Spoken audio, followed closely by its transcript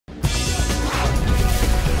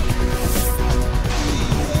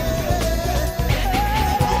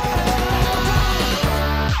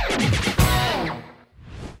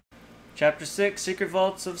Chapter 6, Secret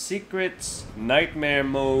Vaults of Secrets, Nightmare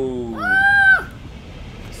Mode. Ah!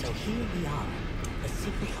 So here we are, the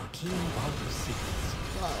secret Archean Vault of Secrets.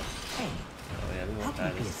 Whoa. Hey, Oh yeah, we how won't can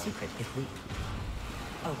die it be a this time. secret if we...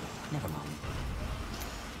 Oh, never mind.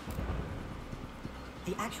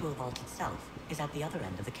 The actual vault itself is at the other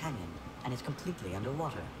end of the canyon, and is completely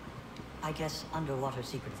underwater. I guess underwater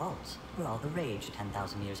secret vaults were all the rage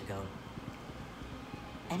 10,000 years ago.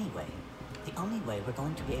 Anyway, the only way we're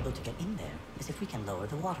going to be able to get in there is if we can lower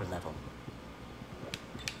the water level.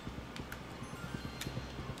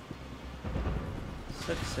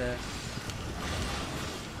 Success.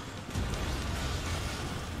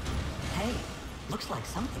 Hey, looks like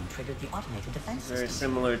something triggered the automated defense Very system.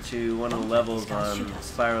 similar to one of the Don't let levels these guys on shoot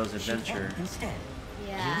us. Spyro's Shoot Adventure. them instead.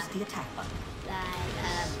 Yeah. Use the attack button.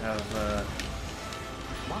 Have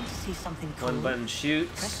Want to see something cool? one button Press the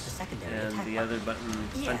shoots secondary and attack the button. other button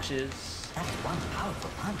Yeah. punches. That's one powerful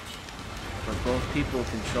punch. But both people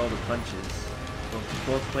control the punches.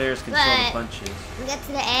 Both players control the But- punches. When we get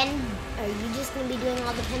to the end, are you just gonna be doing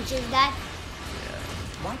all the punches, Dad?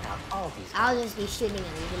 Yeah. Wipe out all these. I'll just be shooting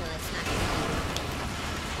him, even though it's not.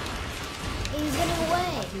 He's getting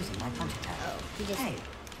away. Not using my punch attack. Oh, he just. Hey,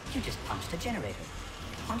 you just punched a generator.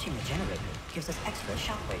 Punching a generator gives us extra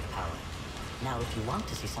shockwave power. Now, if you want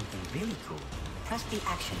to see something really cool, press the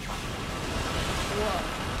action button. Whoa.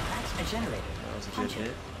 That's a generator. That was a Punch good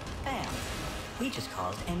it. Bam! We just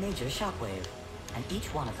caused a major shockwave. And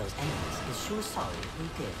each one of those enemies is sure sorry we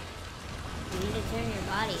did. You need to turn your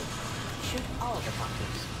body. Shoot all the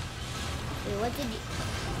pumpkins. Wait, what did you?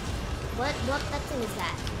 What button is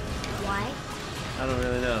that? Why? I don't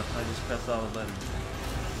really know. I just pressed all the buttons.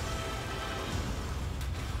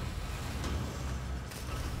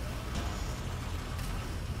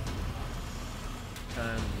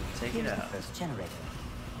 Time to take Here's it the out. first generator.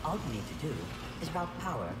 All you need to do is route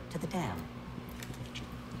power to the dam.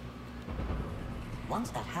 Once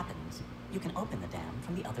that happens, you can open the dam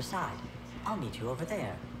from the other side. I'll meet you over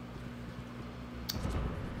there.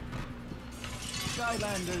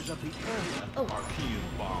 Skylanders of the Earth, Oh.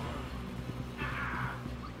 Archean bomber.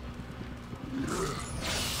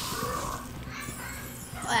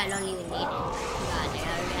 Oh, I don't even need it. God, I already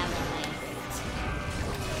have it.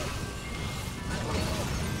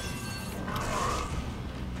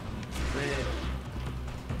 Quick.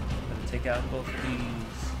 Gotta take out both of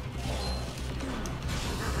these.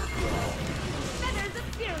 Feathers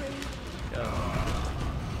of Fury. Go.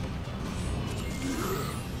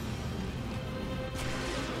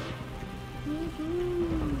 Okay.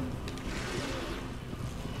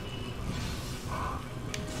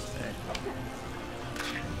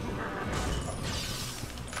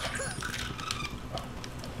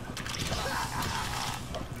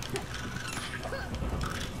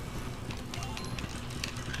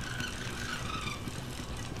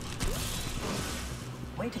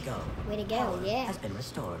 Way to go. Way to go, Power yeah. has been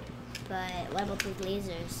restored. But what about these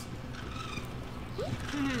lasers?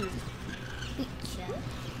 Pizza.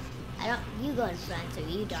 I don't. You go in front, so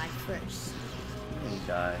you die first. I'm gonna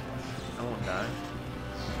die. I won't die.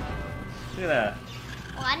 Look at that.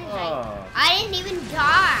 Oh, I didn't Oh. die. I didn't even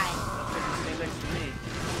die. Stay next to me.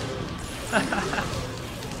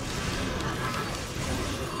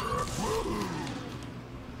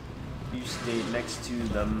 You stayed next to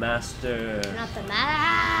the master. You're not the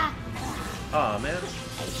master. Aw, man.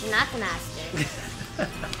 You're not the master.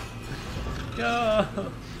 Go.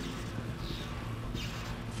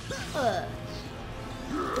 Ugh.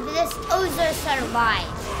 Look at this Ozer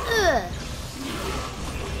survives. Ugh.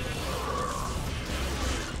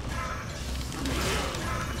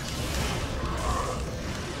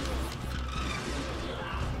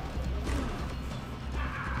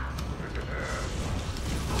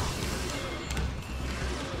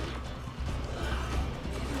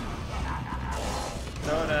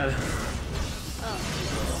 No, no.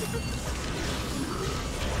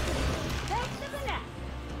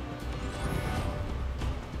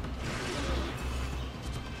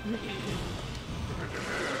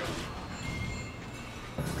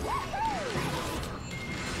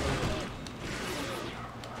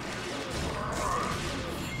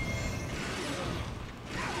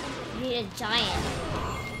 You need a giant.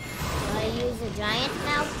 You want to use a giant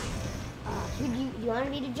now? You want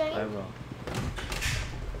to be the giant? I will.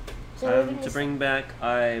 So we're Time gonna to bring back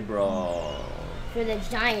Eyebrow. for the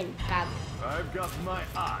giant grab I've got my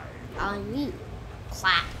eye. on you.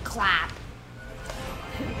 Clap, clap.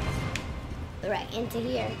 Right into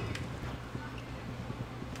here.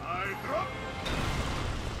 I drop.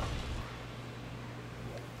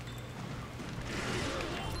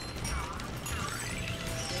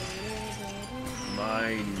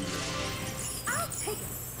 Mine.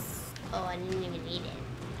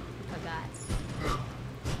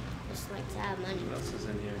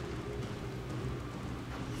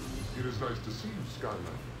 nice to see you,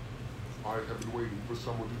 Skylander. I have been waiting for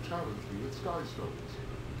someone to challenge me at Skystones.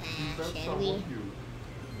 Is that Can someone we? you?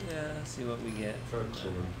 Yeah, see what we get.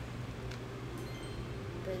 Excellent.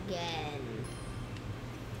 Begin.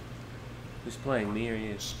 Who's playing, me or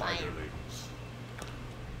you? Spiderlings.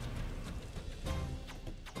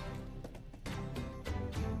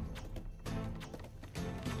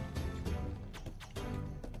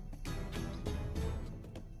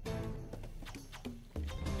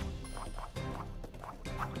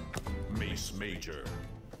 Mace Major.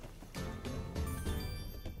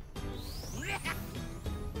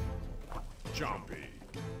 Jumpy.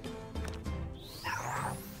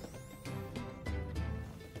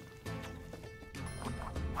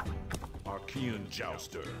 Archean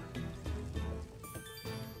Jouster.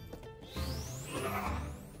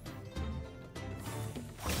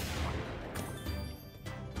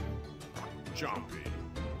 Jumpy.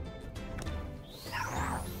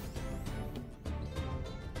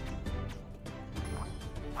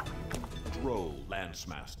 Droll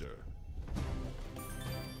Lancemaster.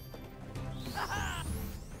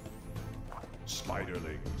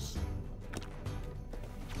 Spiderlings.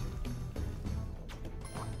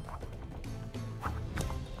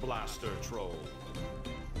 Blaster Troll.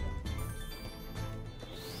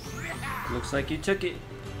 Looks like you took it.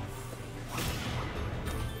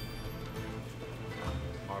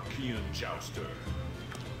 Archean Jouster.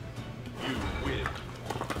 You win.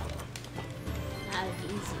 That was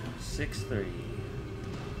easy. 6-3.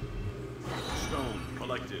 Stone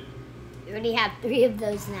collected. We already have 3 of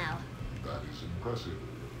those now. That is impressive.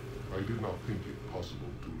 I did not think it possible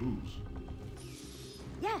to lose.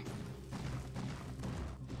 Yeah.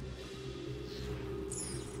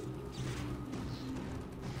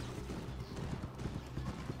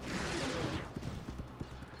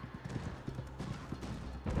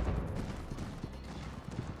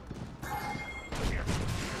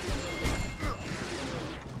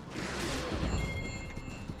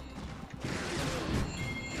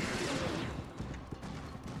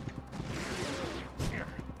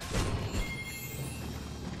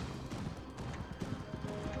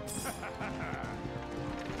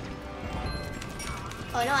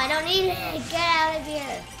 Oh no, I don't need it. Get out of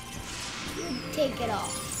here. You take it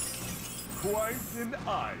all. Quite an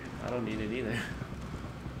eye. I don't need it either.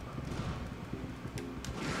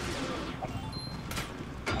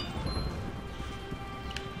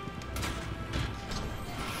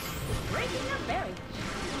 Breaking a berry.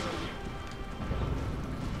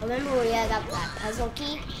 Remember where I got that puzzle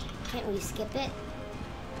key? Can't we skip it?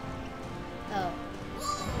 Oh.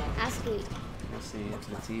 Ask me. Let's see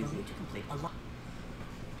if it's easy. To complete a lot.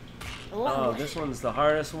 Oh, this one's the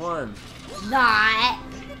hardest one. Not.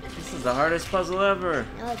 This is the hardest puzzle ever.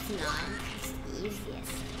 No, it's not. It's the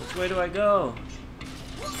easiest. Which way do I go?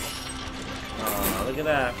 Oh, look at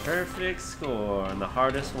that. Perfect score on the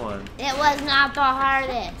hardest one. It was not the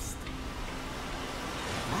hardest.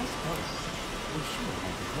 Nice place. We sure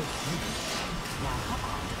have a great view. Now hop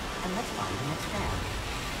on and let's find the next band.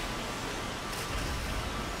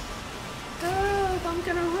 Girl, I'm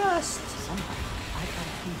gonna rust. Somehow, I got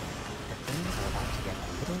a feeling that things are about to get a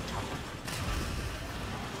little tougher.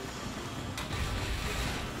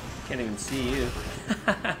 Can't even see you.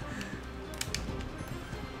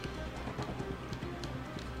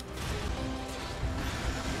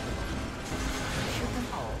 Shoot them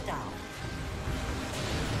all down.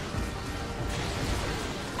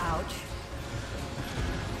 Ouch.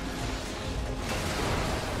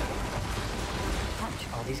 Punch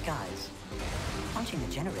all these guys. Punching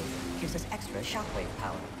the generator gives us extra shockwave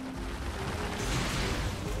power.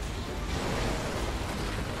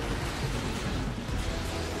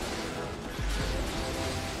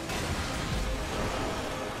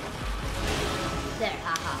 There,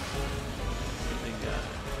 haha. Big guy.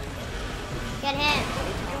 Get him.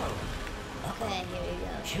 Okay, here we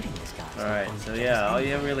go. Shooting this guy. Alright, so yeah, all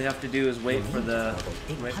you really have to do is wait for the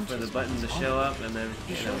button to show up and then,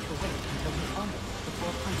 Be you sure know, to wait until you fumble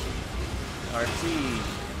before punching. RT.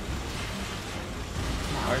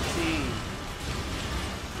 RT.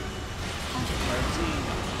 RT.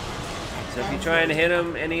 So if you try and hit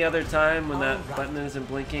him any other time when that button isn't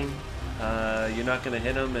blinking, you're not going to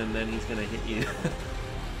hit him and then he's going to hit you.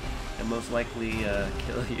 And most likely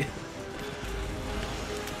kill you.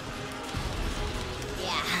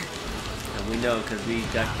 Yeah. And we know because we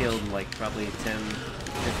got killed like probably 10,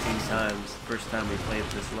 15 times first time we played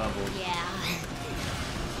this level. Yeah.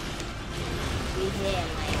 We did,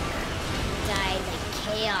 like, died like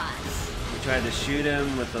chaos. We tried to shoot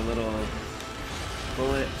him with the little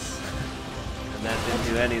bullets, and that didn't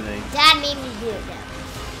do anything. Dad made me do it though.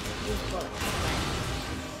 These bullets.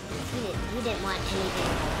 He didn't want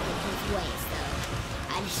anything in his way, so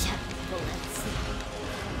I just shot the bullets.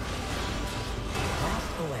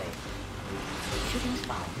 Blast away. Shooting's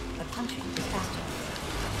fine, but punching is faster.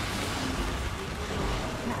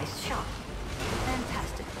 Nice shot.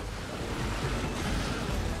 Fantastic.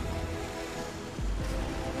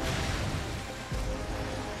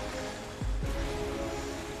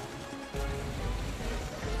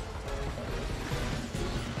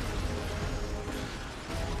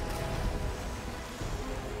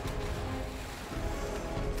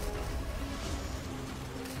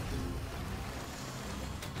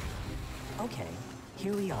 Okay,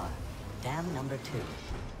 here we are. Dam number 2.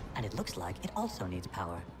 And it looks like it also needs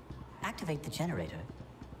power. Activate the generator.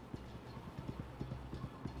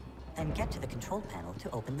 Then get to the control panel to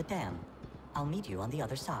open the dam. I'll meet you on the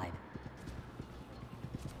other side.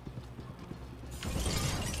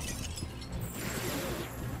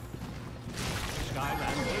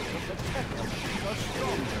 Skylanders of the technology are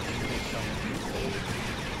stronger than they come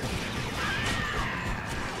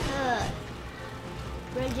Good.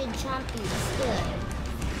 Rigid Chompies, good.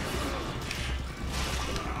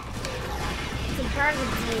 It's a burger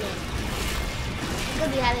demon. You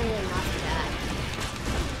could be having it off that.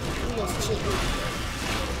 I'm just cheating.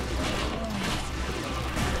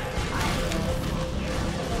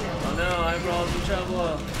 Oh no, Eyebrow's in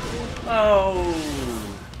trouble.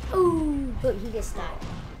 Oh! Ooh, but he just died.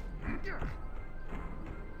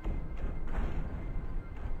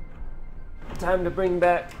 Time to bring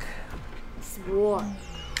back Swarm.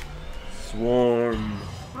 Swarm.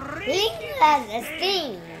 Bring that a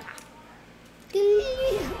thing.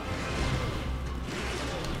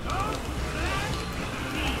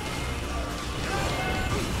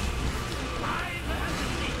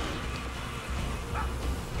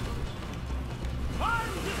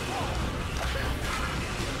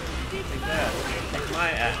 Take that. Take my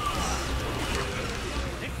axe.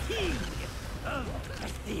 The king of the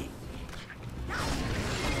thing.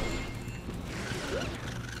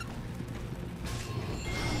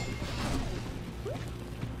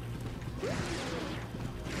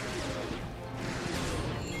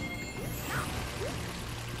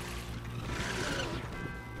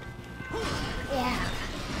 Yeah.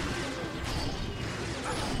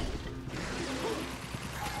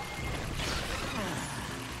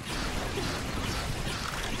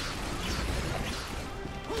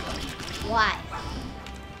 Why?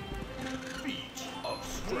 Beach of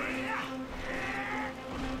strength.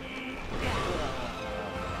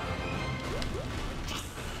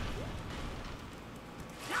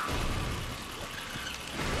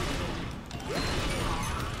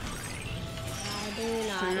 I do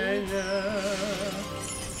not.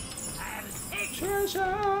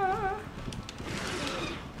 Treasure.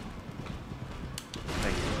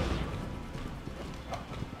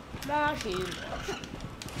 Thank you.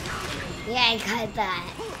 Yeah, I got that.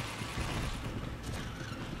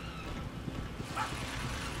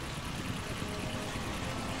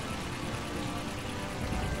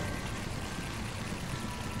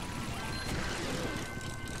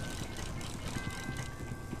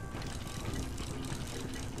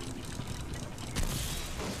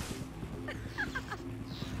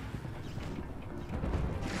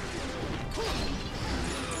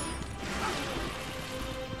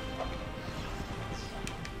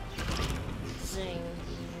 Zing,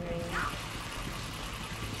 zing.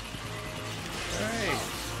 Alright.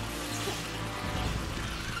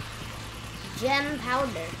 Gem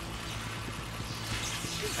powder.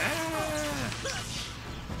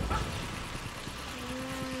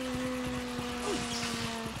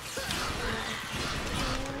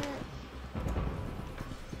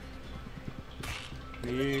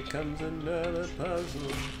 Here comes another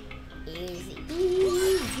puzzle. Easy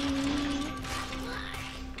peasy.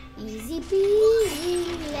 Easy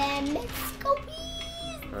peasy. Let's go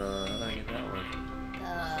peasy. How do I get that one?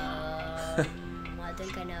 I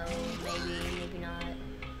think I know. Maybe not.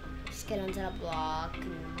 Just get onto that block.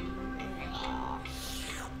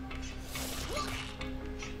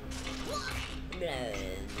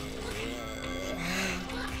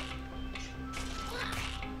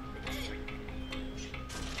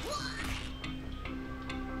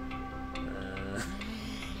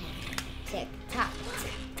 Tick tock,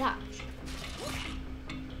 tick tock.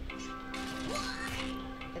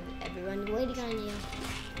 Everyone's waiting on you.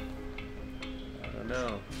 I don't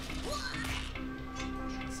know.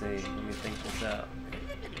 Let's see. Let me think this out.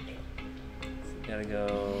 So we gotta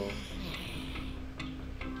go.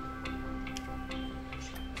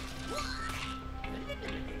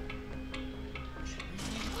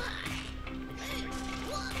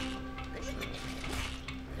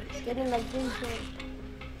 Getting like green shit.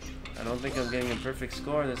 I don't think I'm getting a perfect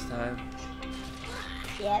score this time.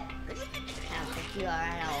 Yep. I don't think you are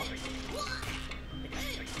at all.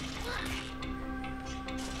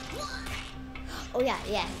 Oh yeah,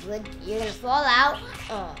 yeah. You're gonna fall out.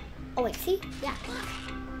 Oh wait, see? Yeah.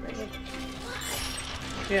 We're good.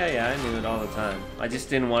 Yeah, I knew it all the time. I just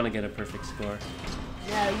didn't want to get a perfect score.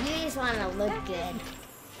 No, you just want to look good.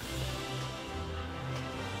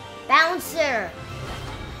 Bouncer.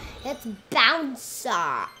 It's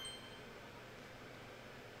bouncer.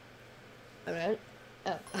 Alright.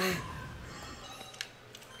 Oh.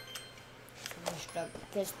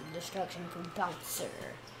 This destruction from bouncer.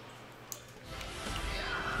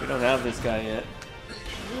 We don't have this guy yet.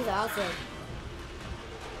 He's awesome.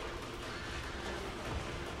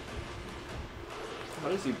 How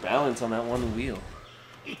does he balance on that one wheel?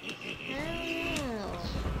 Oh,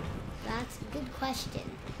 that's a good question.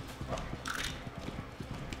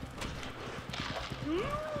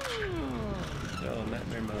 Oh,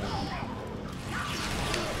 nightmare mode.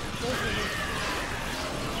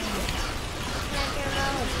 Nightmare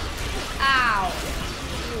mode. Ow.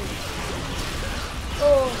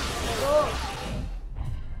 Oh.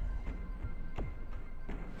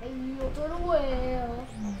 Hey, you to the wheel.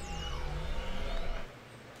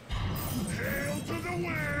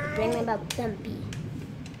 Bring me about Thumpy.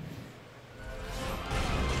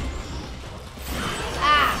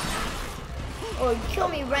 Ah! Or kill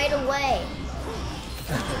me right away.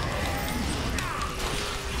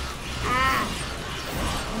 Ah!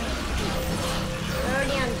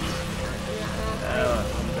 Already on. Oh,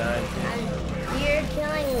 I'm dying. You're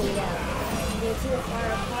killing me though. You're too far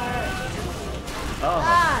apart. Oh.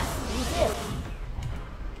 Ah! You did.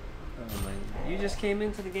 Oh my! You just came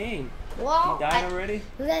into the game. Well, You died already?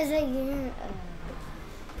 You guys are here.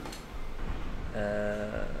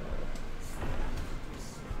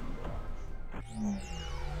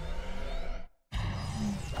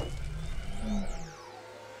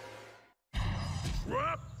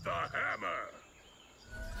 Drop the hammer.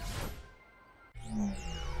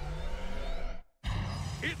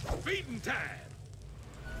 It's feeding time.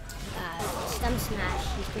 Stump Smash.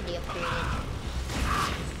 He's pretty upgraded.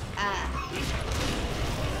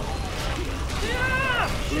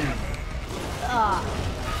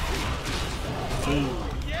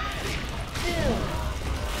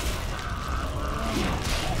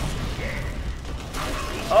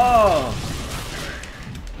 Oh!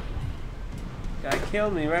 Guy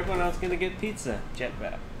killed me right when I was gonna get pizza.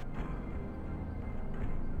 Jetpack.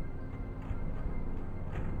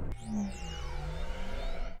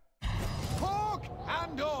 Pork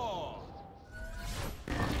and all.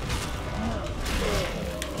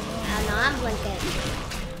 No, I'm blinking.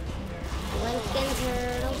 Blinking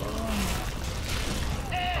turtle.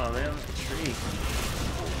 Oh man, look at the tree.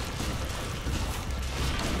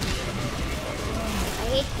 I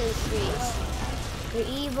hate those trees. They're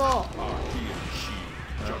evil.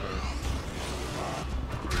 I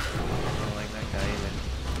don't like that guy either.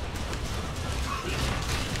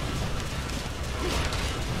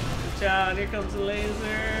 Watch out, here comes the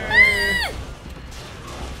laser!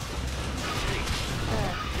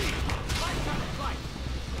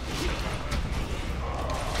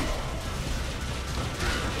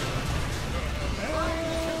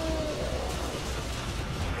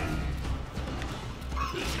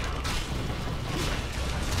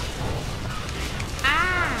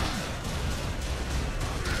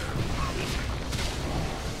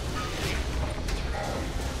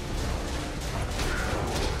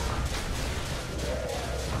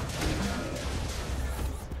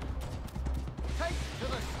 Take to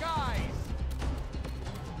the skies.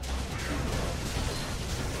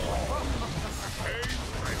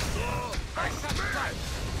 I sacrifice.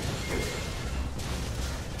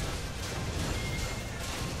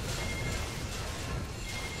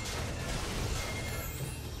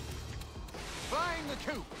 Flying the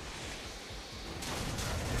coop.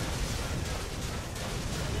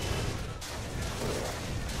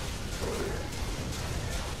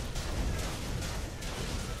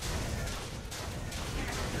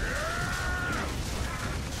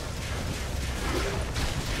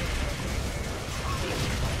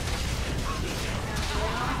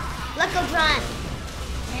 Lucotron!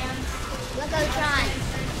 Lucotron!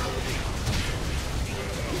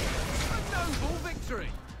 A noble victory.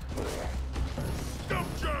 Stump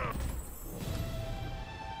jump.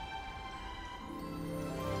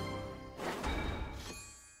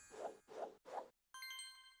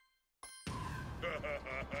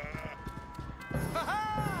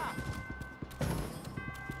 Ha-ha!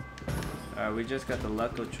 Alright, we just got the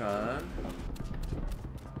Lucotron.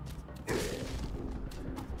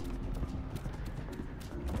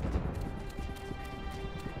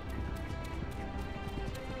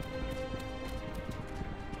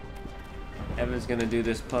 Evan's gonna do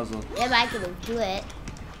this puzzle. Yeah, but I can do it.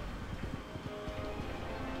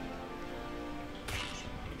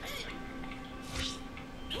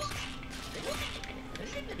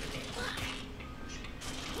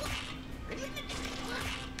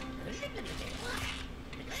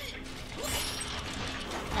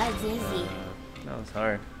 That was easy. That was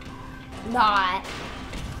hard. Not.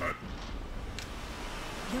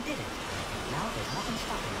 You did it. Now there's nothing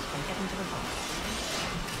stopping us from getting to the vault.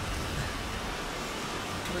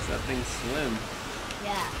 How does that thing swim?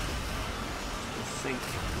 Yeah. The sink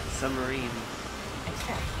submarine.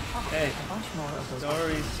 Except, Hey, a bunch more of those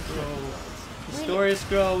story scroll. The story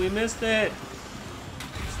scroll. We missed it.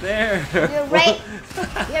 It's there. We're right.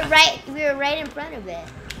 We were right in front of it.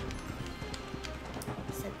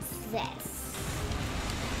 Success.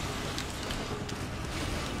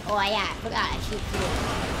 Oh yeah, I forgot I should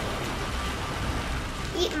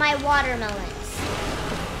eat my watermelons.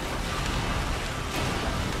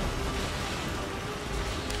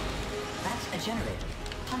 That's a generator.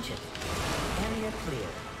 Punch it. Area clear.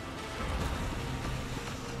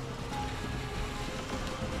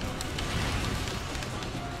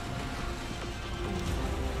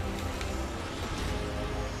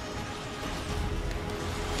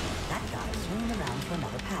 That guy's swinging around for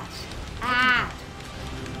another pass. Ah.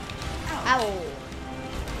 Ow.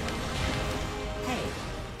 Hey,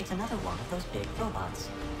 it's another one of those big robots.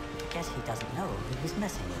 Guess he doesn't know who he's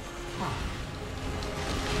messing with, huh?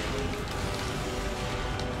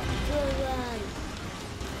 Good one.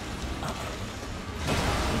 Uh-oh.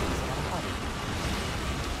 He's got a buddy.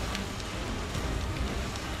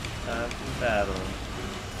 Time for battle.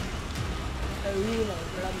 Arena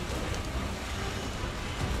Rumble.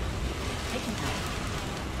 Take him out.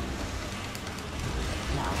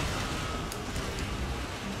 Now.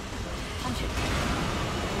 Punch it.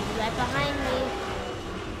 He's right behind me.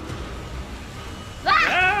 Ah!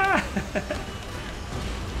 Ah!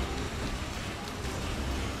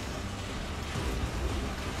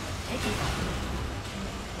 Take him out.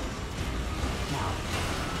 Now.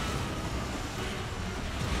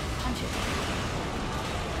 Punch it.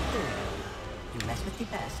 Good. You mess with the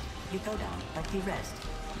best, you go down like the rest.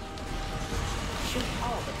 Shoot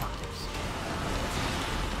all the copters.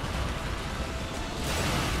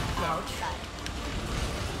 Ouch.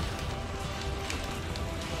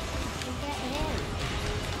 Get him.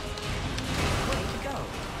 Way to go.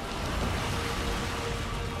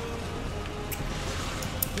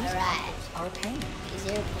 These Alright. copters are a pain. These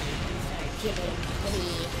airplanes are getting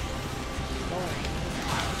pretty boring.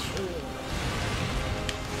 Ooh.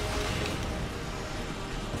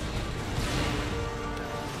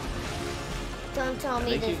 Don't tell I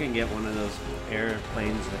me think you this. can get one of those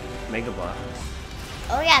airplanes like Mega Bloks.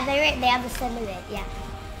 Oh yeah, they have the set of it. Yeah.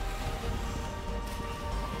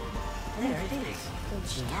 There it is.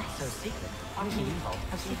 The not so secret arcane vault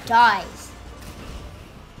of secrets. Dies.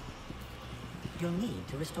 You'll need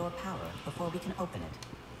to restore power before we can open it.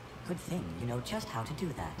 Good thing you know just how to do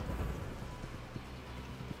that.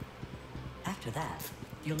 After that,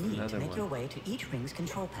 you'll need Another to make one. your way to each ring's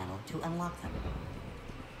control panel to unlock them.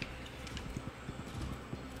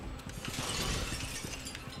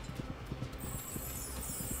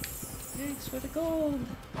 Thanks for the gold.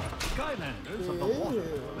 Skylanders of the water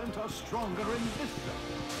element are stronger in this zone.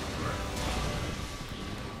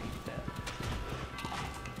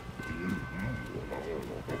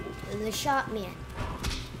 The shot man.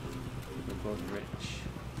 We're both rich.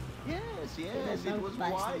 Yes, It it was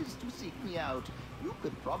was wise to seek me out. You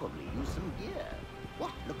could probably use some gear.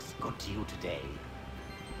 What looks good to you today?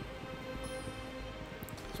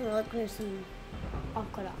 So look for some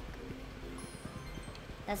Aquadoc.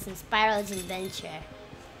 That's some Spiral's Adventure.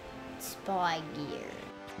 Spy gear.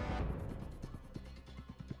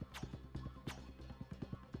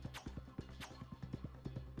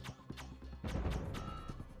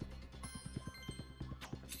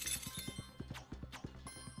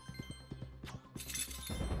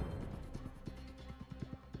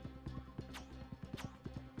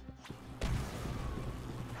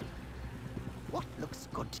 What looks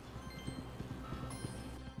good?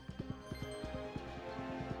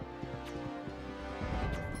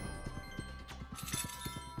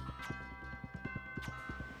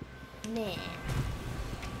 Man.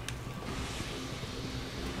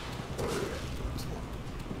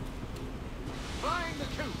 Find the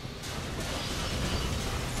truth.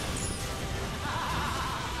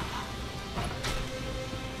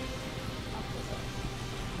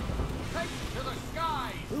 Take to the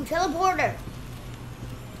skies. Ooh, teleporter.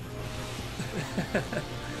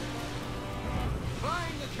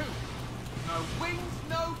 Find the truth. No wings,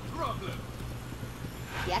 no problem.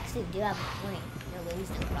 The X actually do have a point. No wings,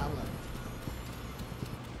 no problem.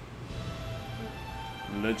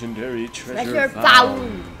 Legendary treasure Treasure found.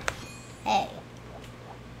 found. Hey.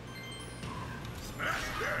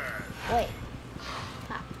 Wait.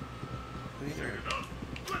 Ha. What are you doing?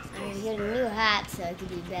 I'm gonna get a new hat so I can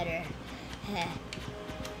be better. Heh.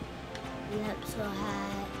 Yep, so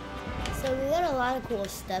hat. So we got a lot of cool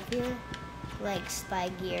stuff here, like spy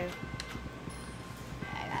gear.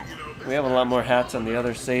 I got it. We have a lot more hats on the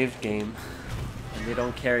other save game, and they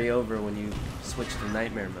don't carry over when you switch to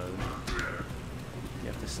nightmare mode. You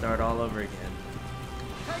have to start all over again.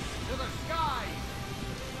 Take to the sky!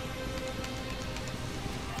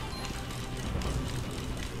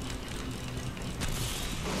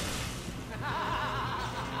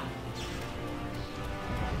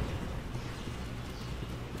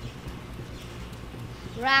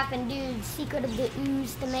 Rapping dudes, secret of the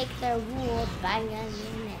ooze to make their rule banging.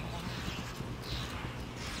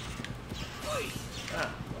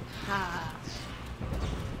 Ah, Ha.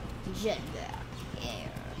 Gender.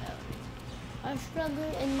 Air. I struggle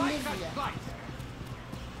in Like this. a kite!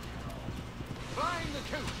 Flying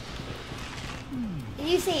the coop! Did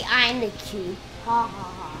you say I'm the cute? Ha ha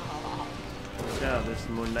ha ha. watch out, there's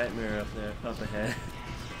some more nightmare up there, up ahead.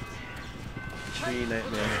 Tree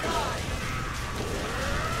nightmare.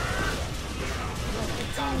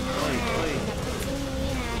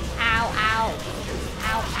 Ow, ow.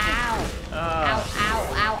 Ow, ow. Ah, Ow, ow,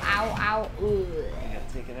 ow, ow, ow. Ooh. you got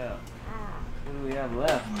taken out. What do we have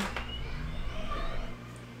left?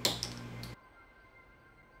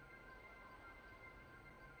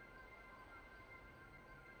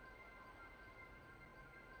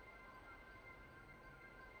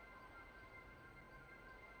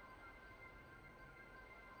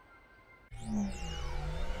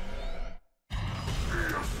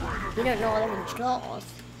 You don't know all the controls.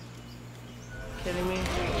 Kidding me?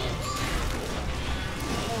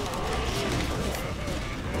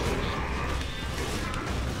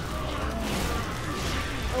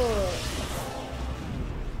 Oh.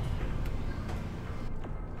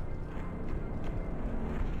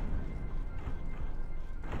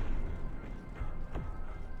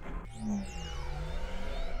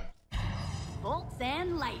 Bolts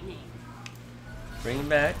and lightning. Bring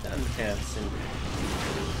back the underpants suit.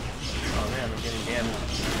 Oh man, I'm getting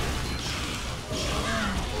damaged.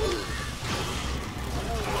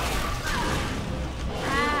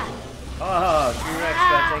 Oh, T-Rex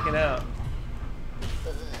got taken out.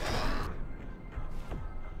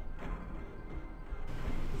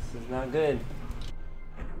 This is not good.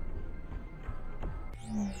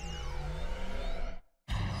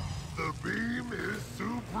 The beam is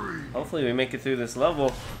supreme. Hopefully we make it through this level.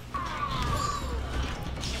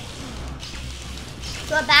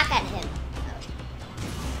 Throw it back at him.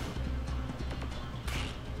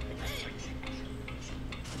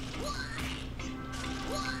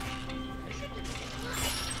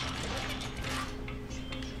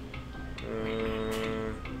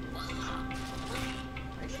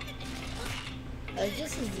 Oh,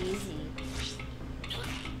 this is easy.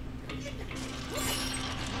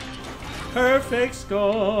 Perfect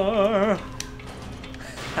score.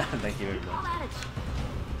 Thank you very much.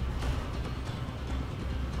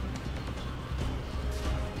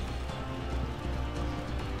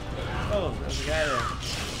 Oh, there's a guy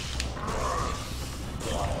there.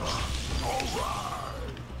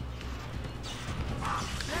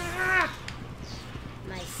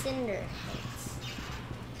 My cinder hits.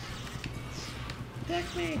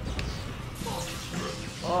 Protect me.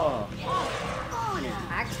 Oh. Oh no,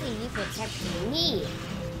 actually you protected me.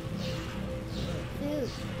 Ooh.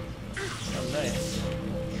 Oh, nice.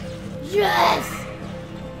 Yes!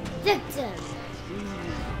 Victim!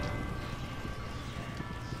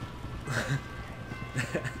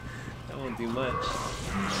 That won't do much.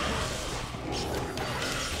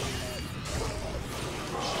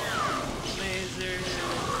 Laser.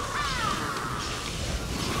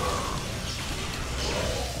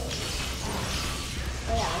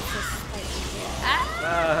 Oh yeah, let's just start here.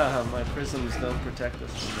 Ah, my prisms don't protect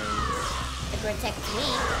us from those. It protects me,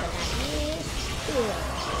 but not me.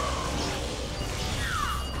 Ooh.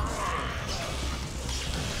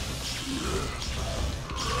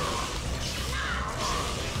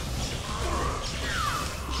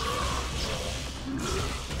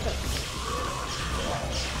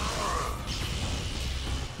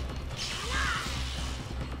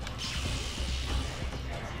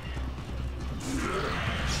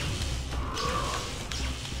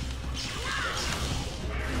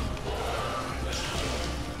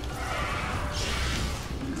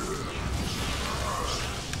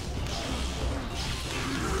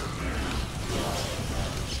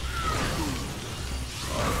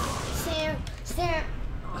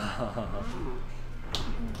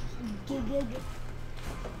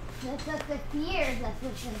 That's what the fears. That's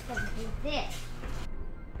what this.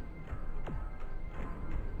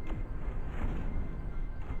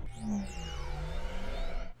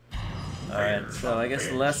 Alright, so I guess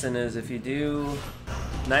the lesson is if you do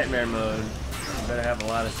Nightmare mode, you better have a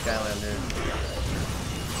lot of Skylanders.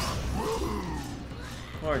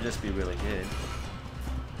 Or just be really good.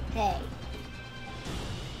 Hey.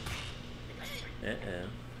 Uh-oh.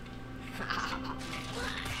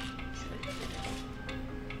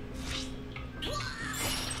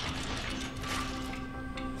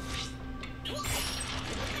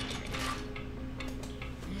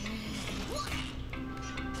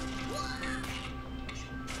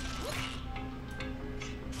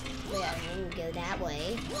 Yeah, we can go that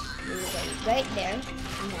way. We can go right there.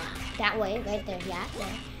 And that way, right there, yeah,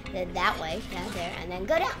 there. Then that way, yeah, there, and then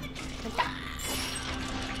go down. Like that.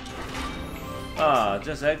 Ah,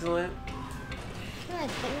 just excellent. Yeah,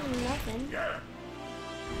 it's better than nothing.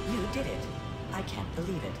 You did it. I can't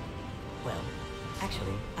believe it. Well,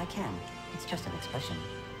 actually, I can. It's just an expression.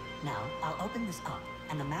 Now, I'll open this up,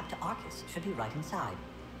 and the map to Arcus should be right inside.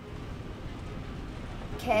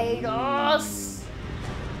 Chaos!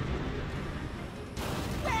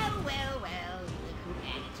 Well, well, well. Look who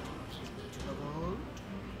managed to beat me to the road.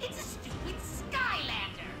 It's a stupid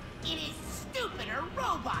Skylander. It is stupider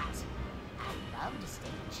robot. I'd love to stay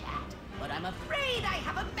and chat, but I'm afraid I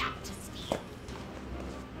have a map to steal.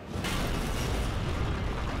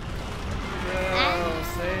 No,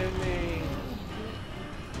 save me.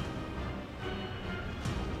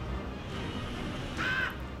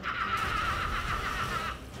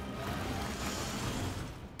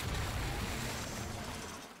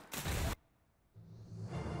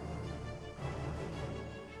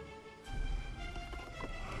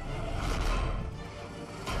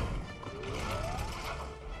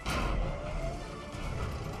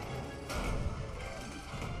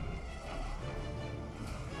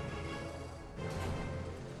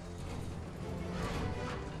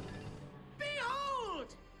 Behold!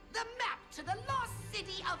 The map to the lost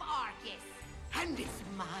city of Arcus. And it's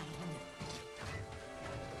mine.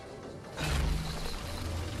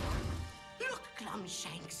 Look,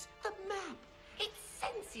 Glumshanks, the map. It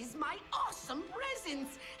senses my awesome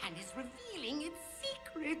presence and is revealing its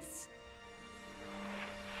secrets.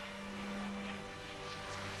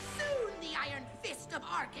 Soon the Iron Fist of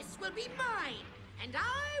Arcus will be mine, and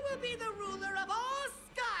I will be the ruler of all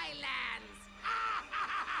Skylands.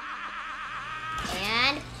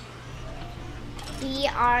 And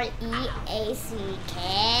BREACK.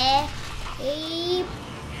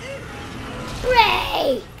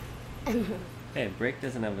 Break! Hey, break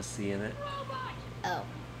doesn't have a C in it. Oh.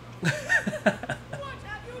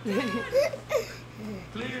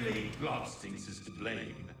 Clearly, Globstinks is to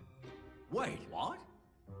blame. Wait, what?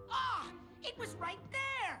 Ah, it was right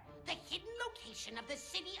there! The hidden location of the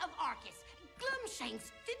city of Arcus.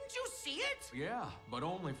 Glumshanks, didn't you see it? Yeah, but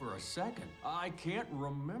only for a second. I can't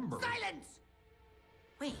remember. Silence!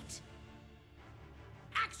 Wait.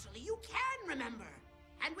 Actually, you can remember.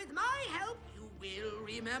 And with my help, you will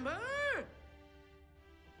remember.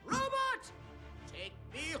 Robot, take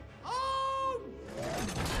me home!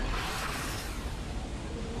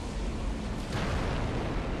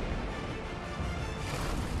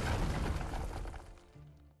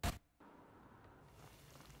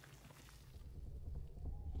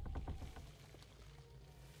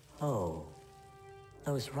 Oh.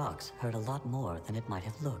 Those rocks hurt a lot more than it might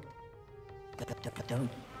have looked. Don't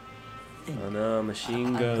think. Oh no, machine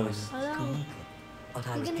I'm ghost. going to look. But I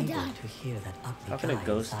You're was gonna able die. to hear that ugly How can a guy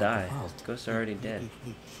ghost inside die? the vault. Ghosts are already dead.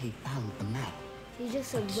 He found the map. He's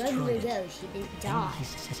just a Destroyed regular it. ghost. He didn't Then die. he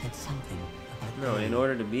said something about No, in going.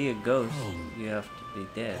 order to be a ghost, you have to be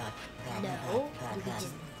dead. No, you could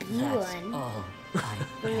just be That's one. all I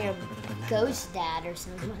From your remember. ghost dad or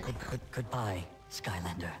something. Goodbye,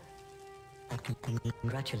 Skylander.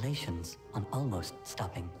 Congratulations on almost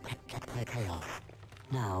stopping chaos.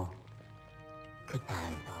 Now, goodbye.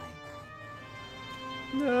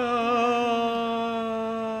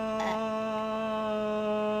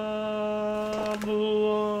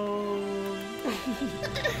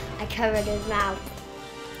 I covered his mouth.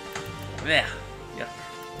 Yeah. Yuck.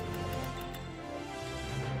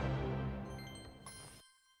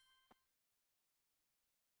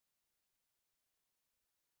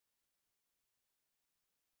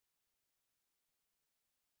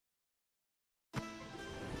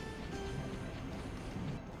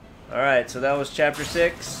 Alright, so that was chapter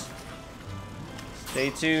 6. Stay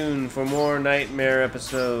tuned for more Nightmare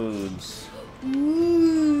episodes. See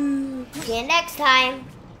you next time.